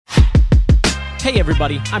Hey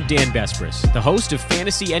everybody, I'm Dan Bespris, the host of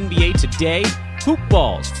Fantasy NBA Today, Hoop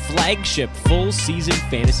Ball's flagship full-season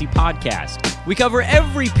fantasy podcast. We cover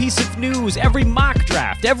every piece of news, every mock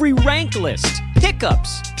draft, every rank list,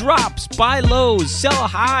 pickups, drops, buy lows, sell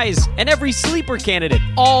highs, and every sleeper candidate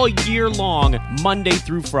all year long, Monday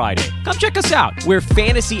through Friday. Come check us out. We're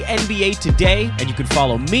Fantasy NBA Today, and you can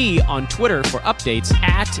follow me on Twitter for updates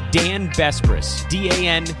at Dan Bespris,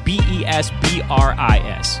 DANBESBRIS.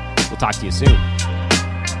 We'll talk to you soon.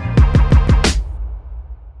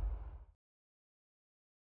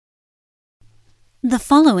 The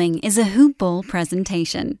following is a Hoop Ball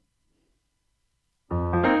presentation.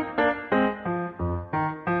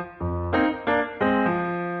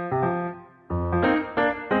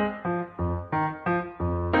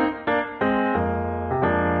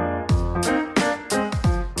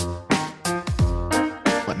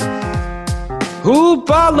 Hoop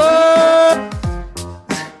Ballers!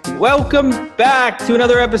 Welcome back to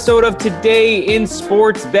another episode of Today in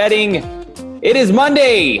Sports Betting. It is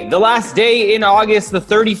Monday, the last day in August, the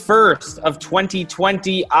 31st of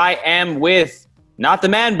 2020. I am with, not the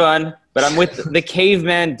man bun, but I'm with the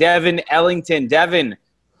caveman, Devin Ellington. Devin,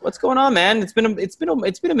 what's going on, man? It's been a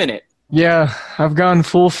minute. Yeah, I've gone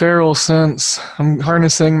full feral since. I'm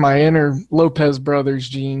harnessing my inner Lopez Brothers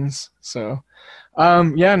genes. So,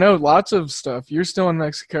 lots of stuff. You're still in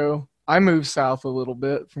Mexico. I moved south a little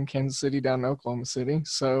bit from Kansas City down to Oklahoma City.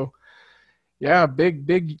 So, yeah, big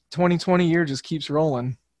 2020 year just keeps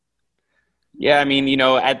rolling. Yeah, I mean,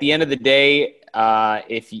 at the end of the day,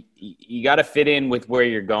 if you got to fit in with where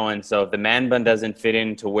you're going. So if the man bun doesn't fit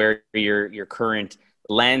into where your current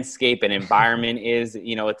landscape and environment is,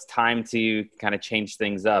 it's time to kind of change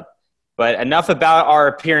things up. But enough about our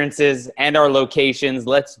appearances and our locations.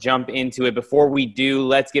 Let's jump into it. Before we do,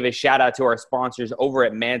 let's give a shout out to our sponsors over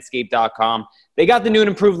at manscaped.com. They got the new and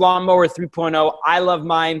improved Lawnmower 3.0. I love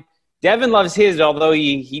mine. Devin loves his, although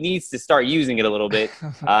he needs to start using it a little bit.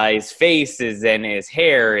 His face and his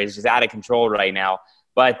hair is just out of control right now.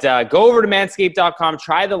 But go over to manscaped.com.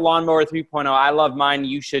 Try the Lawnmower 3.0. I love mine.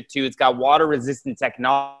 You should too. It's got water-resistant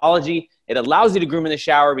technology. It allows you to groom in the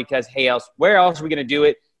shower because, hey, where else are we going to do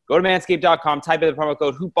it? Go to manscaped.com. Type in the promo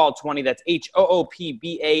code HoopBall20. That's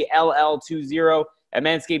HOOPBALL20 at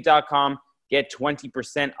manscaped.com. Get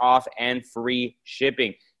 20% off and free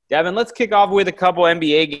shipping. Devin, let's kick off with a couple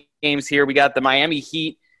NBA games here. We got the Miami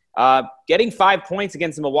Heat getting 5 points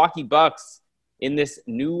against the Milwaukee Bucks in this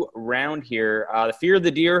new round here. The Fear of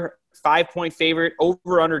the Deer, 5-point favorite,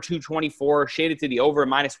 over under 224, shaded to the over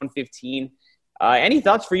minus 115. Any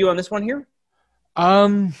thoughts for you on this one here?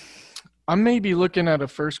 I'm maybe looking at a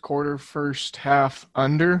first quarter, first half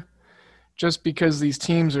under, just because these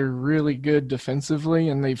teams are really good defensively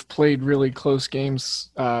and they've played really close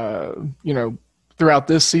games, throughout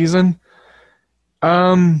this season.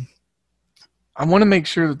 I want to make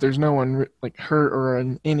sure that there's no one hurt or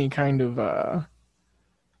in any kind of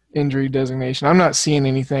injury designation. I'm not seeing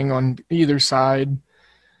anything on either side.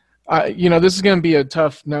 This is going to be a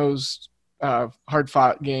tough-nosed,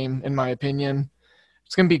 hard-fought game, in my opinion.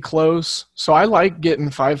 It's going to be close. So I like getting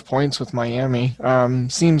 5 points with Miami.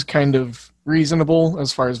 Seems kind of reasonable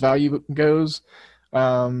as far as value goes.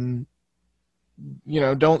 Don't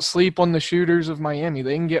sleep on the shooters of Miami.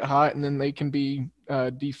 They can get hot, and then they can be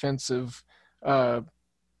defensive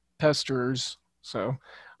pesterers. So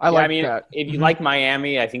I like that. If you like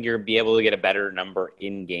Miami, I think you'll be able to get a better number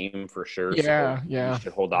in game for sure. Yeah. You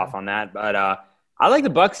should hold off on that. But I like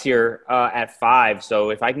the Bucks here at 5.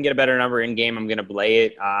 So if I can get a better number in game, I'm going to play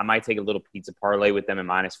it. I might take a little pizza parlay with them at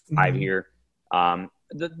minus 5 here. The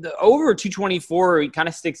over 224 kind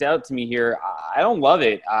of sticks out to me here. I don't love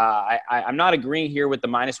it. I'm not agreeing here with the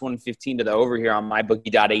minus 115 to the over here on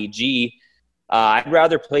mybookie.ag. I'd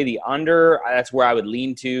rather play the under. That's where I would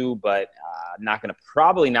lean to, but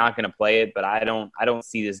probably not gonna play it. But I don't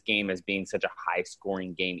see this game as being such a high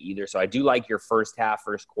scoring game either. So I do like your first half,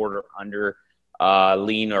 first quarter under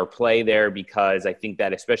lean or play there, because I think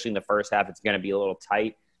that especially in the first half, it's going to be a little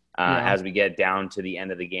tight. As we get down to the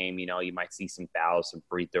end of the game, you might see some fouls, some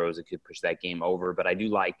free throws that could push that game over. But I do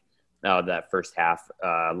like that first half,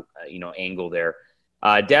 angle there.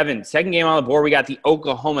 Devin, second game on the board, we got the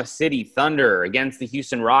Oklahoma City Thunder against the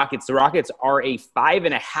Houston Rockets. The Rockets are a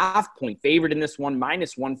 5.5-point favorite in this one,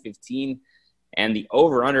 minus 115, and the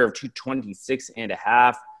over-under of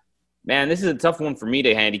 226.5. Man, this is a tough one for me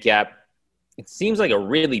to handicap. It seems like a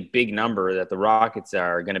really big number that the Rockets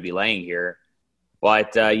are going to be laying here.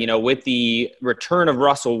 But, with the return of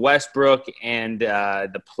Russell Westbrook and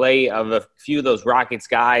the play of a few of those Rockets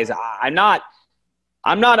guys, I'm not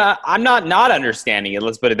I'm not understanding it.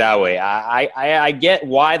 Let's put it that way. I get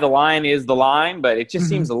why the line is the line, but it just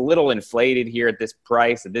seems a little inflated here at this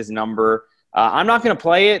price, at this number. I'm not going to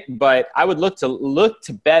play it, but I would look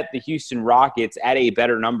to bet the Houston Rockets at a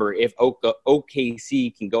better number if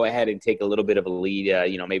OKC can go ahead and take a little bit of a lead,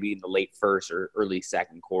 maybe in the late first or early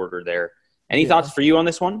second quarter there. Any thoughts for you on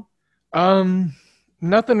this one?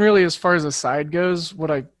 Nothing really as far as the side goes. What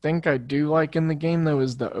I think I do like in the game, though,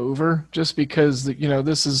 is the over, just because,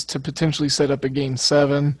 this is to potentially set up a Game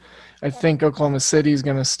 7. I think Oklahoma City is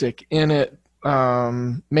going to stick in it,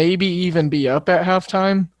 maybe even be up at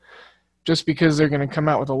halftime, just because they're going to come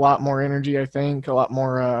out with a lot more energy, I think, a lot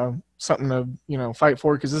more something to, fight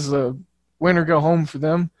for, because this is a win or go home for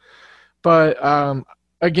them. But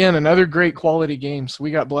again, another great quality game. So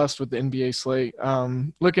we got blessed with the NBA slate.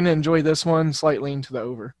 Looking to enjoy this one, slightly into the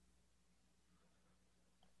over.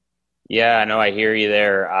 Yeah, I know. I hear you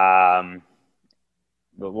there.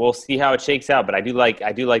 But we'll see how it shakes out. But I do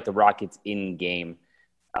like the Rockets in game.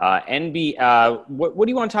 NBA. What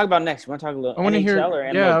do you want to talk about next? You want to talk a little NHL or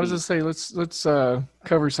MLB? Yeah, I was gonna say let's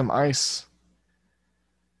cover some ice.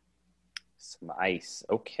 Ice.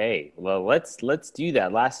 Okay. Well, let's do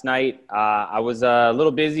that. Last night, I was a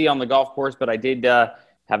little busy on the golf course, but I did have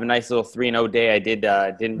a nice little 3-0 day. I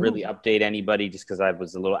didn't really update anybody just because I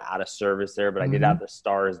was a little out of service there, but I did have the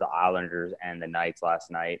Stars, the Islanders, and the Knights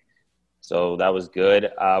last night. So that was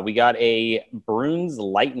good. We got a Bruins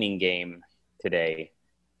Lightning game today,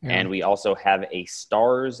 and we also have a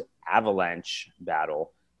Stars Avalanche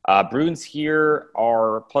battle. Bruins here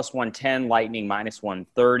are plus 110, Lightning minus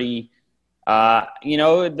 130.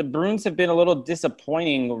 The Bruins have been a little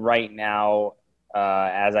disappointing right now.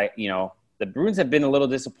 The Bruins have been a little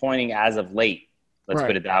disappointing as of late. Let's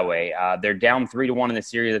put it that way. They're down 3-1 in the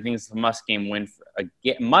series. I think it's a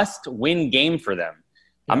must-win game for them.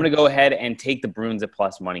 I'm going to go ahead and take the Bruins at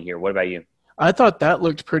plus money here. What about you? I thought that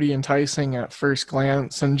looked pretty enticing at first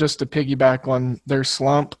glance, and just to piggyback on their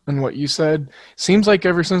slump and what you said, seems like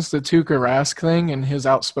ever since the Tuukka Rask thing and his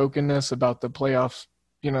outspokenness about the playoff,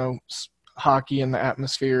 hockey and the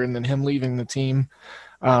atmosphere, and then him leaving the team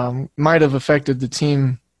might have affected the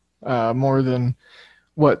team more than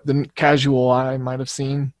what the casual eye might have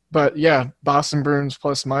seen. But yeah, Boston Bruins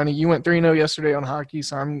plus money. You went 3-0 yesterday on hockey,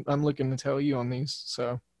 so I'm looking to tell you on these.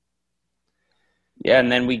 So yeah,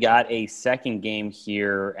 and then we got a second game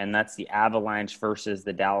here, and that's the Avalanche versus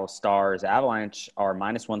the Dallas Stars. Avalanche are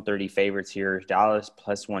minus 130 favorites here. Dallas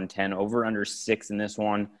plus 110, over under 6 in this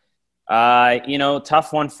one.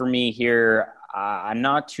 Tough one for me here. I'm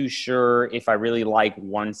not too sure if I really like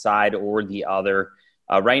one side or the other.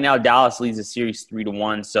 Right now, Dallas leads the series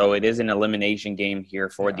 3-1, so it is an elimination game here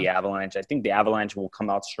for the Avalanche. I think the Avalanche will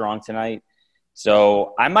come out strong tonight.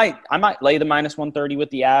 So I might lay the minus 130 with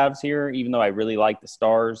the Avs here, even though I really like the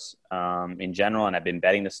Stars in general, and I've been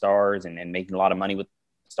betting the Stars and making a lot of money with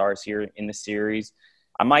the Stars here in the series.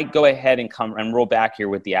 I might go ahead and roll back here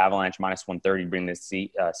with the Avalanche minus 130, bring this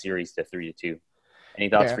series to 3-2. Any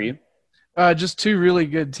thoughts for you? Just two really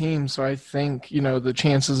good teams. So I think, the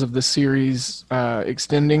chances of the series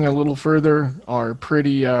extending a little further are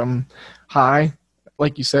pretty high.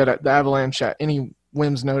 Like you said, at the Avalanche, at any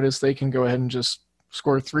whim's notice, they can go ahead and just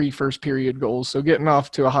score 3 first-period goals. So getting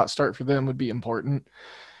off to a hot start for them would be important.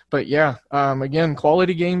 But, yeah, again,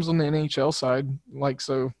 quality games on the NHL side, like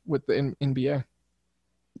so with the NBA.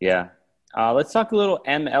 Yeah. Let's talk a little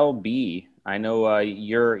MLB. I know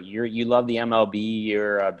you love the MLB.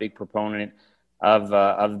 You're a big proponent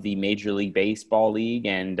of the Major League Baseball league,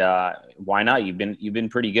 and why not? You've been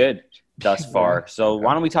pretty good thus far. So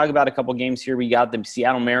why don't we talk about a couple games here? We got the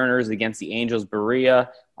Seattle Mariners against the Angels. Barria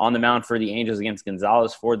on the mound for the Angels against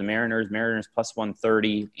Gonzalez for the Mariners. Mariners plus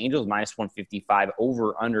 130. Angels minus 155.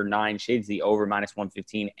 Over under 9. Shades the over minus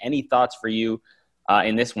 115. Any thoughts for you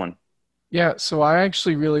in this one? Yeah, so I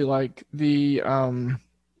actually really like the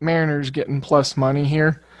Mariners getting plus money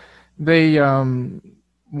here. They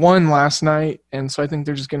won last night, and so I think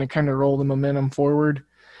they're just going to kind of roll the momentum forward.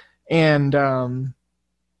 And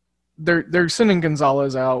they're sending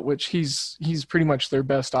Gonzalez out, which he's pretty much their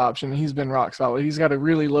best option. He's been rock solid. He's got a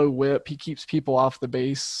really low whip. He keeps people off the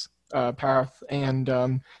base path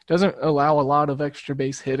and doesn't allow a lot of extra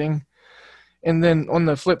base hitting. And then on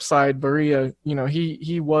the flip side, Barria,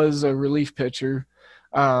 he was a relief pitcher.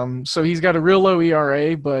 So he's got a real low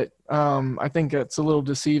ERA, but I think that's a little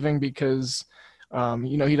deceiving because,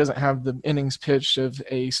 he doesn't have the innings pitched of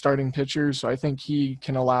a starting pitcher. So I think he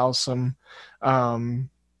can allow some,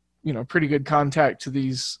 pretty good contact to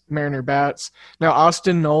these Mariner bats. Now,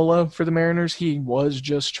 Austin Nola for the Mariners, he was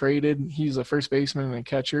just traded. He's a first baseman and a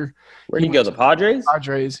catcher. Where did he go, the Padres?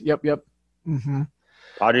 Padres, yep. Mm-hmm.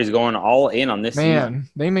 Padres going all in on this season. Man,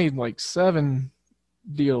 they made like 7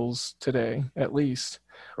 deals today at least.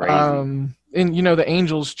 Crazy. And the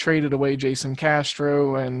Angels traded away Jason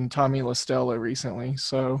Castro and Tommy La Stella recently.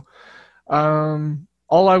 So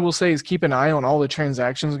all I will say is keep an eye on all the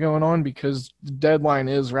transactions going on, because the deadline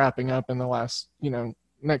is wrapping up in the last,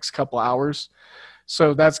 next couple hours.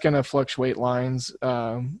 So that's going to fluctuate lines.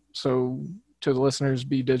 So to the listeners,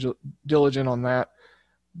 be diligent on that.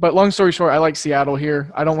 But long story short, I like Seattle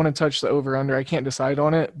here. I don't want to touch the over-under. I can't decide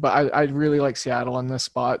on it, but I really like Seattle on this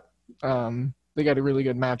spot. They got a really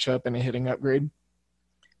good matchup and a hitting upgrade.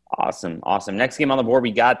 Awesome. Next game on the board,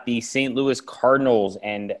 we got the St. Louis Cardinals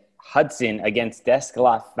and Hudson against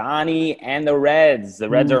Desclafani and the Reds. The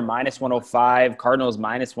Reds are minus 105. Cardinals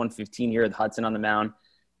minus 115 here with Hudson on the mound.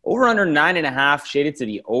 Over under 9.5, shaded to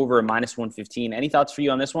the over minus 115. Any thoughts for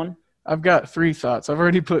you on this one? I've got 3 thoughts. I've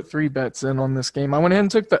already put 3 bets in on this game. I went ahead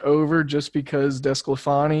and took the over just because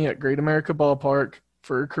Desclafani at Great America Ballpark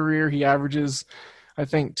for a career, he averages, I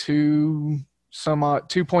think,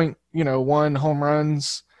 2.1 home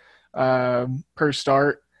runs per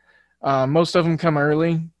start. Most of them come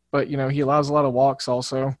early, but he allows a lot of walks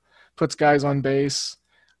also, puts guys on base.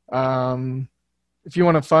 If you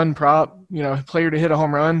want a fun prop, player to hit a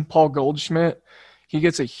home run, Paul Goldschmidt, he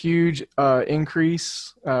gets a huge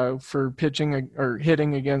increase for pitching or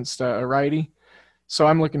hitting against a righty. So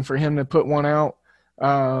I'm looking for him to put one out.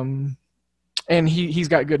 And he's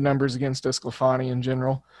got good numbers against Desclafani in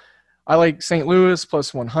general. I like St. Louis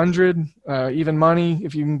plus 100, even money.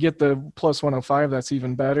 If you can get the plus 105, that's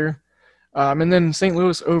even better. And then St.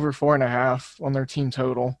 Louis over 4.5 on their team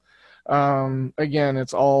total. Again,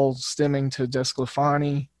 it's all stemming to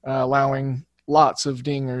Desclafani allowing lots of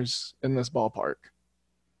dingers in this ballpark.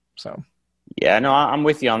 So, yeah, no, I'm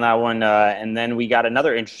with you on that one. And then we got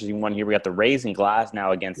another interesting one here. We got the Rays and Glass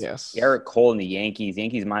now against Garrett Cole and the Yankees.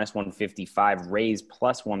 Yankees minus 155, Rays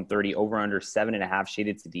plus 130, over under 7.5,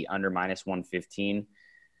 shaded to the under minus 115.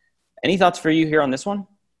 Any thoughts for you here on this one?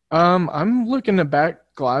 I'm looking to back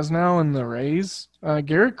Glasnow and the Rays.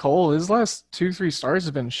 Garrett Cole, his last 2-3 starts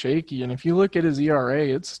have been shaky, and if you look at his ERA,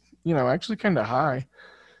 it's actually kind of high.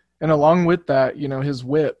 And along with that, his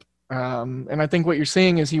WHIP. And I think what you're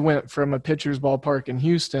seeing is he went from a pitcher's ballpark in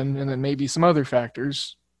Houston and then maybe some other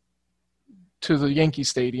factors to the Yankee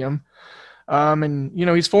Stadium. And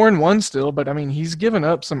he's 4-1 still, but he's given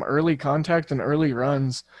up some early contact and early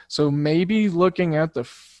runs. So maybe looking at the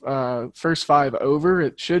first 5 over,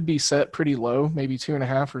 it should be set pretty low, maybe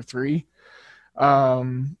 2.5 or 3.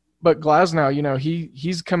 But Glasnow,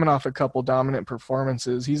 he's coming off a couple dominant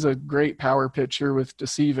performances. He's a great power pitcher with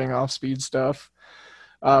deceiving off-speed stuff.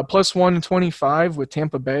 Plus 125 with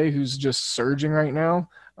Tampa Bay, who's just surging right now.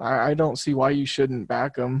 I don't see why you shouldn't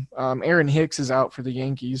back him. Aaron Hicks is out for the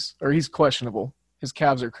Yankees, or he's questionable. His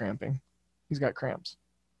calves are cramping. He's got cramps.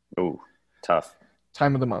 Oh, tough.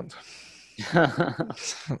 Time of the month.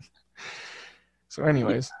 So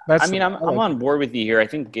anyways, that's. I'm on board with you here. I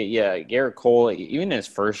think, Garrett Cole, even in his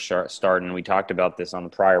first start, and we talked about this on the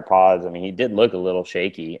prior pods, he did look a little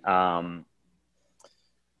shaky.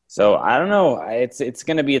 So I don't know. It's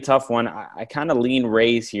going to be a tough one. I kind of lean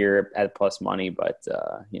Rays here at plus money, but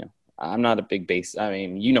I'm not a big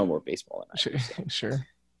more baseball than I do. So. Sure.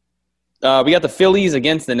 We got the Phillies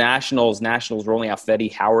against the Nationals. Nationals rolling out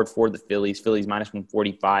Fetty Howard for the Phillies. Phillies minus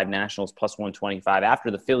 145, Nationals plus 125.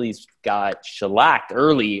 After the Phillies got shellacked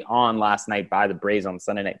early on last night by the Braves on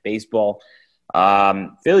Sunday Night Baseball.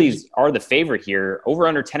 Phillies are the favorite here. Over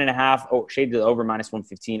under 10.5. Oh, shaded to the over minus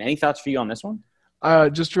 115. Any thoughts for you on this one?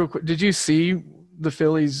 Just real quick, did you see the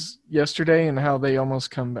Phillies yesterday and how they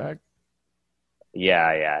almost come back?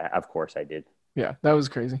 Yeah, of course I did. Yeah, that was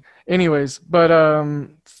crazy. Anyways, but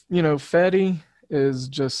Fetty is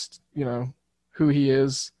just, who he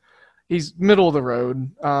is. He's middle of the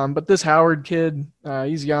road. But this Howard kid,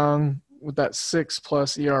 he's young with that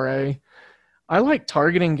 6+ ERA. I like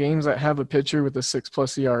targeting games that have a pitcher with a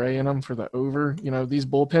 6+ ERA in them for the over. These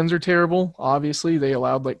bullpens are terrible. Obviously, they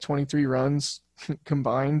allowed like 23 runs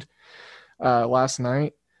combined last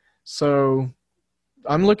night. So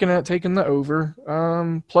I'm looking at taking the over.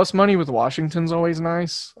 Plus money with Washington's always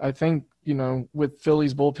nice. I think, with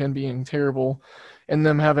Philly's bullpen being terrible and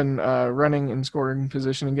them having running and scoring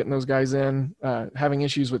position and getting those guys in, having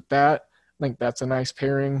issues with that, I think that's a nice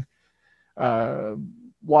pairing.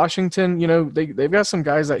 Washington, they've got some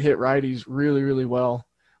guys that hit righties really, really well.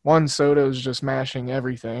 Juan Soto's just mashing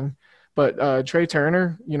everything. But Trey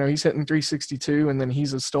Turner, he's hitting 362, and then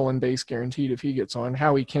he's a stolen base guaranteed if he gets on.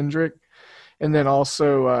 Howie Kendrick. And then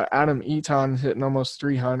also Adam Eaton hitting almost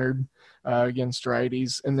 300 against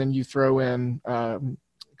righties. And then you throw in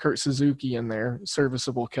Kurt Suzuki in there,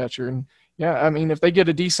 serviceable catcher. And yeah, I mean, if they get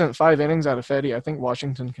a decent 5 innings out of Fedde, I think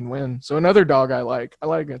Washington can win. So another dog I like. I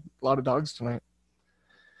like a lot of dogs tonight.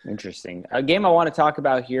 Interesting. A game I want to talk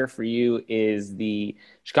about here for you is the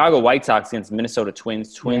Chicago White Sox against Minnesota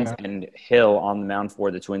Twins. Twins and Hill on the mound for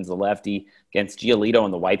the Twins, the lefty, against Giolito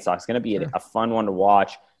and the White Sox. Going to be a fun one to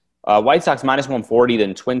watch. White Sox minus 140,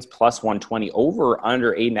 then Twins plus 120, over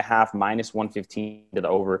under 8.5, minus 115 to the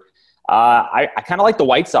over. I kind of like the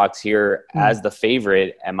White Sox here as the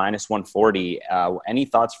favorite at minus 140. Any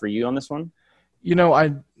thoughts for you on this one? You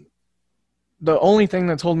know, the only thing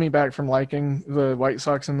that's holding me back from liking the White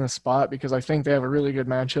Sox in this spot, because I think they have a really good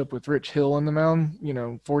matchup with Rich Hill on the mound,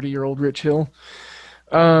 40-year-old Rich Hill.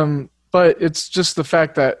 But it's just the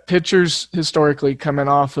fact that pitchers historically coming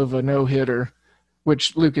off of a no-hitter,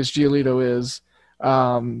 which Lucas Giolito is,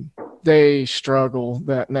 they struggle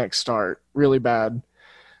that next start really bad.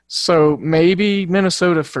 So maybe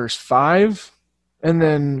Minnesota first 5 and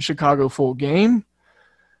then Chicago full game.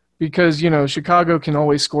 Because, Chicago can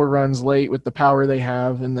always score runs late with the power they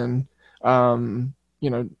have. And then, and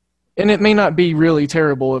it may not be really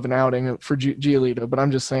terrible of an outing for Giolito, but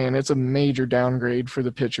I'm just saying it's a major downgrade for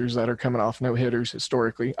the pitchers that are coming off no-hitters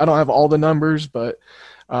historically. I don't have all the numbers, but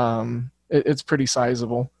it's pretty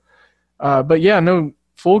sizable. But, yeah, no,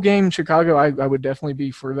 full game Chicago, I would definitely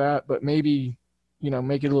be for that. But maybe,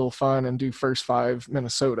 make it a little fun and do first 5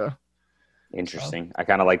 Minnesota. Interesting. I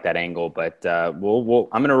kind of like that angle, but I'm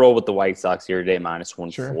going to roll with the White Sox here today, minus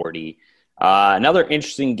 140. Sure. Another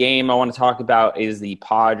interesting game I want to talk about is the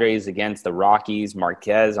Padres against the Rockies.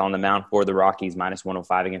 Marquez on the mound for the Rockies, minus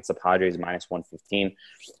 105 against the Padres, minus 115.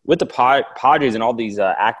 With the Padres and all these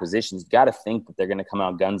acquisitions, got to think that they're going to come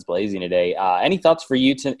out guns blazing today. Any thoughts for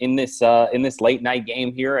you in this late night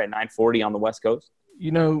game here at 9:40 on the West Coast?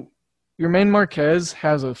 Yermán Marquez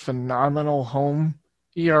has a phenomenal home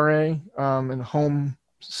ERA and home,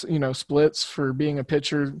 splits for being a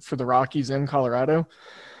pitcher for the Rockies in Colorado.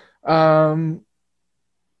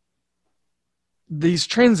 These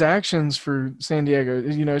transactions for San Diego,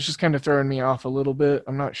 it's just kind of throwing me off a little bit.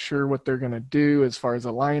 I'm not sure what they're going to do as far as a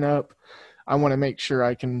lineup. I want to make sure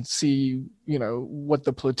I can see, what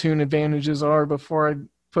the platoon advantages are before I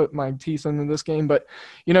put my teeth into this game. But,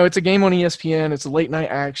 it's a game on ESPN. It's a late night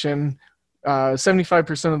action.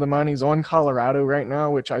 75% of the money's on Colorado right now,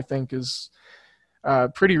 which I think is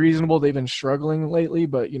pretty reasonable. They've been struggling lately,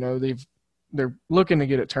 but they're looking to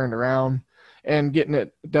get it turned around, and getting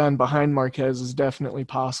it done behind Marquez is definitely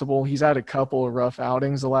possible. He's had a couple of rough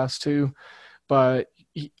outings the last 2, but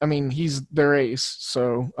he's their ace.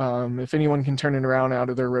 So if anyone can turn it around out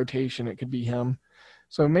of their rotation, it could be him.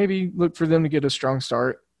 So maybe look for them to get a strong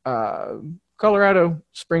start. Colorado,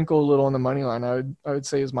 sprinkle a little on the money line, I would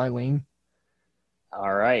say is my lean.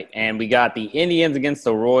 All right, and we got the Indians against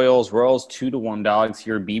the Royals. Royals 2-1 dogs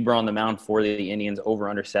here. Bieber on the mound for the Indians, over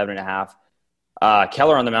under 7.5.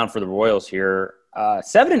 Keller on the mound for the Royals here.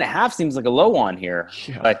 7.5 seems like a low one here,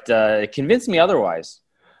 but convince me otherwise.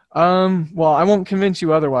 Well, I won't convince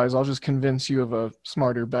you otherwise. I'll just convince you of a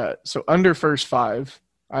smarter bet. So under first 5,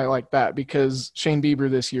 I like that because Shane Bieber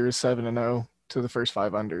this year is 7-0 to the first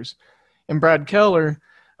 5 unders, and Brad Keller.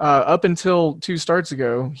 Up until 2 starts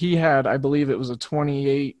ago, he had, I believe it was a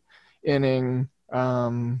 28 inning,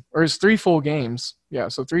 or it's 3 full games. Yeah,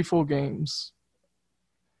 so 3 full games.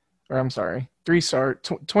 Or I'm sorry,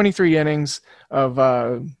 23 innings of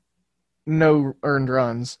no earned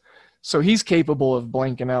runs. So he's capable of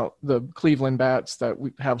blanking out the Cleveland bats that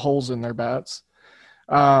have holes in their bats.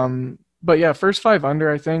 But yeah, first 5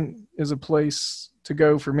 under, I think, is a place to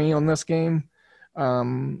go for me on this game.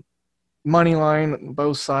 Money line,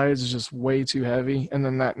 both sides, is just way too heavy. And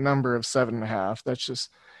then that number of 7.5, that's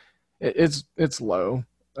just it's low.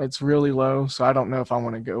 It's really low. So I don't know if I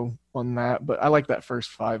want to go on that, but I like that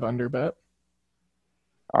first 5 under bet.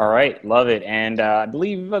 All right. Love it. And I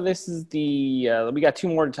believe this is we got 2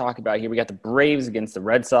 more to talk about here. We got the Braves against the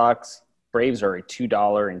Red Sox. Braves are a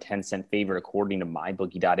 $2.10 favorite according to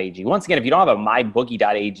mybookie.ag. Once again, if you don't have a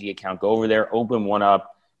mybookie.ag account, go over there, open one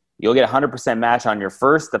up. You'll get a 100% match on your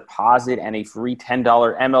first deposit and a free $10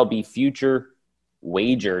 MLB future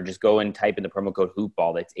wager. Just go and type in the promo code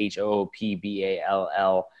HOOPBALL. That's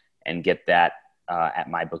HOOPBALL and get that at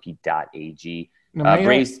mybookie.ag. May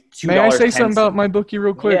I say something about MyBookie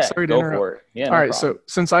real quick? Yeah, sorry to go interrupt. for it. Yeah, all right, so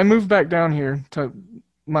since I moved back down here to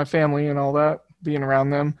my family and all that, being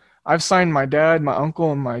around them, I've signed my dad, my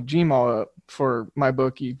uncle, and my Gmail up for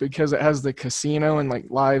MyBookie because it has the casino and like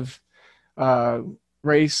live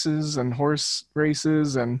races and horse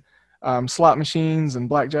races and slot machines and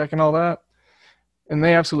blackjack and all that. and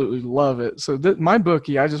they absolutely love it. So my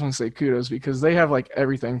bookie, I just want to say kudos because they have like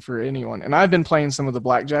everything for anyone. And I've been playing some of the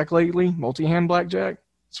blackjack lately, multi-hand blackjack.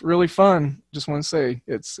 It's really fun. Just want to say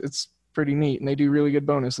it's pretty neat, and they do really good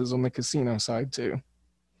bonuses on the casino side too.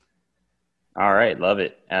 All right, love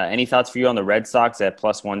it. Any thoughts for you on the Red Sox at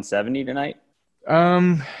plus 170 tonight?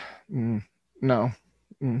 No,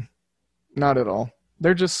 not at all.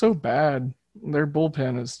 They're just so bad. Their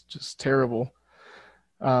bullpen is just terrible.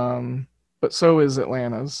 But so is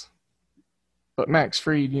Atlanta's. But Max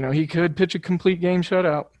Fried, he could pitch a complete game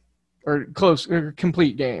shutout, or close, or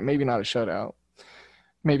complete game. Maybe not a shutout.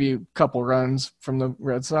 Maybe a couple runs from the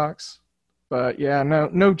Red Sox. But yeah,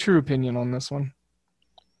 no true opinion on this one.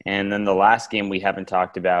 And then the last game we haven't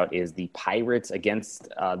talked about is the Pirates against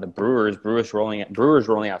the Brewers. Brewers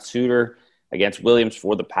rolling out Suter against Williams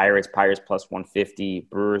for the Pirates. Pirates plus 150,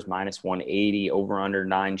 Brewers minus 180, over under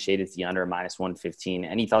 9, shaded to the under minus 115.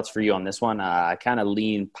 Any thoughts for you on this one? I kind of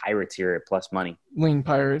lean Pirates here at plus money. Lean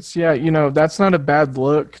Pirates. Yeah, that's not a bad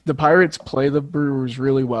look. The Pirates play the Brewers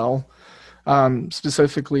really well,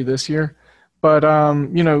 specifically this year. But,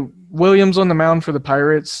 Williams on the mound for the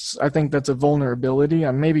Pirates, I think that's a vulnerability.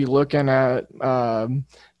 I'm maybe looking at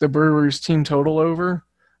the Brewers team total over.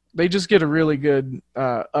 They just get a really good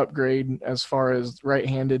upgrade as far as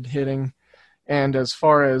right-handed hitting. And as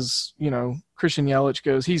far as, Christian Yelich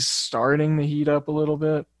goes, he's starting to heat up a little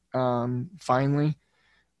bit, finally.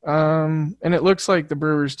 And it looks like the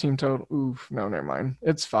Brewers team total, never mind.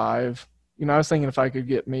 It's 5. I was thinking if I could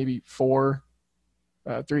get maybe 4,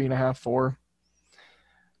 3.5, 4.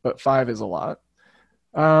 But 5 is a lot.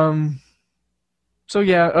 So,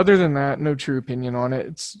 yeah, other than that, no true opinion on it.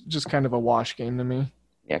 It's just kind of a wash game to me.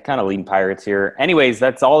 Yeah, kind of leading Pirates here. Anyways,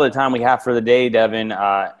 that's all the time we have for the day, Devin.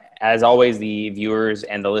 As always, the viewers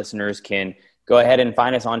and the listeners can go ahead and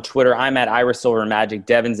find us on Twitter. I'm at Ira Silver Magic.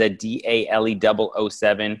 Devin's at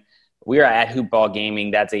DALE007. We are at Hoopball Gaming.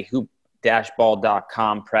 That's a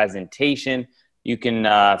hoop-ball.com presentation. You can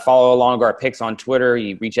follow along our picks on Twitter.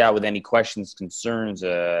 You reach out with any questions, concerns,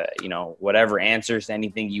 whatever answers to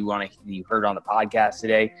anything you heard on the podcast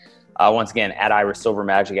today. Once again, at Ira Silver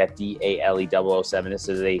Magic at DALE007. This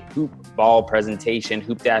is a hoop ball presentation,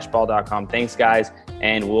 hoop-ball.com. Thanks, guys,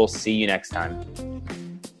 and we'll see you next time.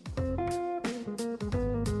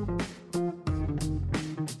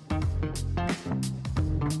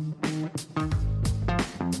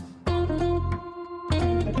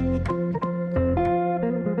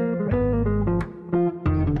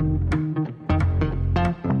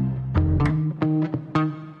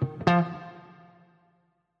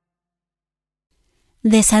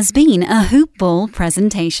 This has been a Hoop Ball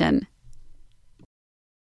presentation.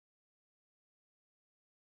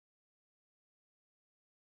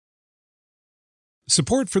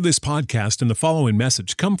 Support for this podcast and the following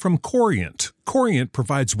message come from Corient. Corient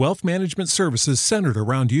provides wealth management services centered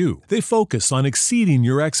around you. They focus on exceeding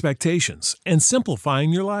your expectations and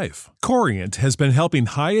simplifying your life. Corient has been helping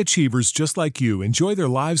high achievers just like you enjoy their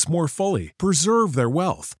lives more fully, preserve their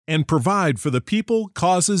wealth, and provide for the people,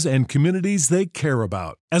 causes, and communities they care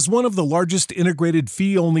about. As one of the largest integrated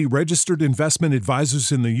fee-only registered investment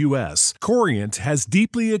advisors in the U.S., Corient has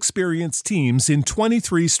deeply experienced teams in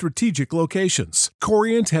 23 strategic locations.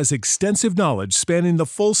 Corient has extensive knowledge spanning the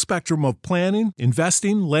full spectrum of planning,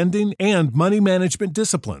 investing, lending, and money management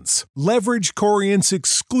disciplines. Leverage Corient's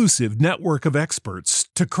exclusive network of experts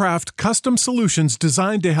to craft custom solutions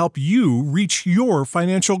designed to help you reach your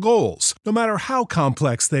financial goals, no matter how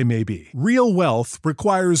complex they may be. Real wealth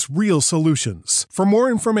requires real solutions. For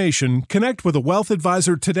more information, connect with a wealth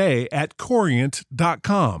advisor today at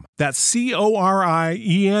Corient.com. That's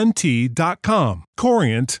Corient.com.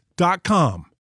 Corient.com.